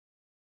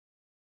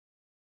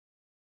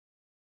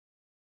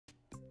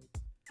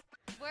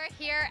We're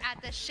here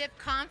at the SHPE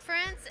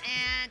conference,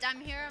 and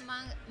I'm here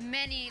among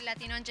many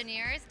Latino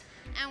engineers,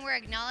 and we're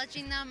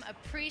acknowledging them,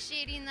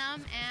 appreciating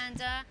them,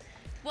 and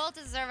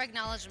well-deserved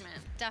acknowledgement,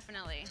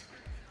 definitely.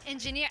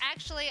 Engineer,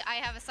 actually, I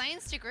have a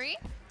science degree,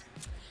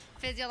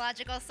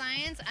 physiological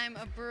science. I'm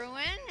a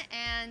Bruin,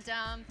 and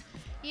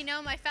you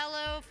know, my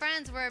fellow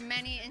friends were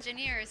many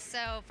engineers,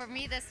 so for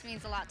me this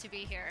means a lot to be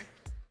here.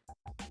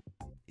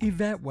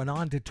 Yvette went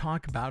on to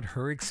talk about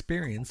her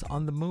experience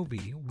on the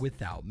movie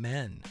Without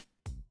Men.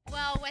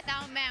 Well,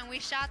 Without Men, we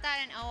shot that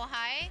in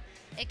Ojai.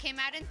 It came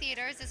out in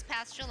theaters this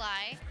past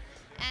July,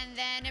 and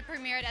then it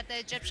premiered at the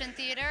Egyptian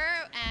Theater,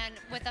 and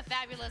with a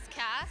fabulous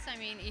cast. I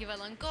mean, Eva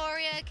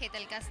Longoria, Kate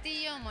del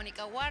Castillo,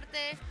 Monica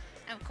Huarte,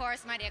 and of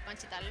course Maria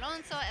Conchita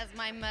Alonso as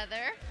my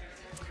mother.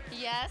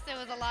 Yes, it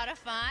was a lot of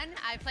fun.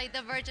 I played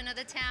the Virgin of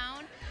the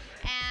Town,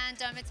 and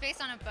it's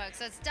based on a book,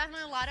 so it's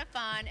definitely a lot of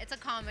fun. It's a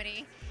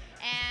comedy,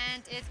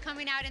 and it's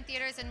coming out in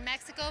theaters in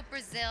Mexico,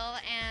 Brazil,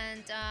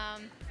 and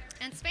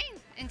Spain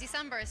in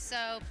December.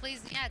 So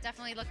please, yeah,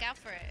 definitely look out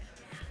for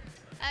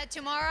it.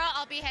 Tomorrow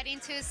I'll be heading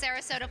to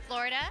Sarasota,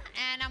 Florida,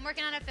 and I'm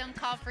working on a film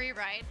called Free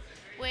Ride,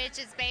 which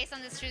is based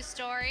on this true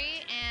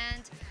story.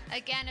 And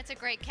again, it's a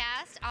great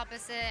cast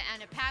opposite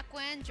Anna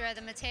Paquin, Drea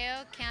de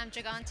Mateo, Cam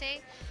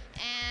Gigante,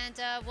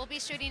 and we'll be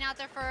shooting out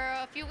there for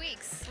a few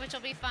weeks, which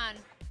will be fun.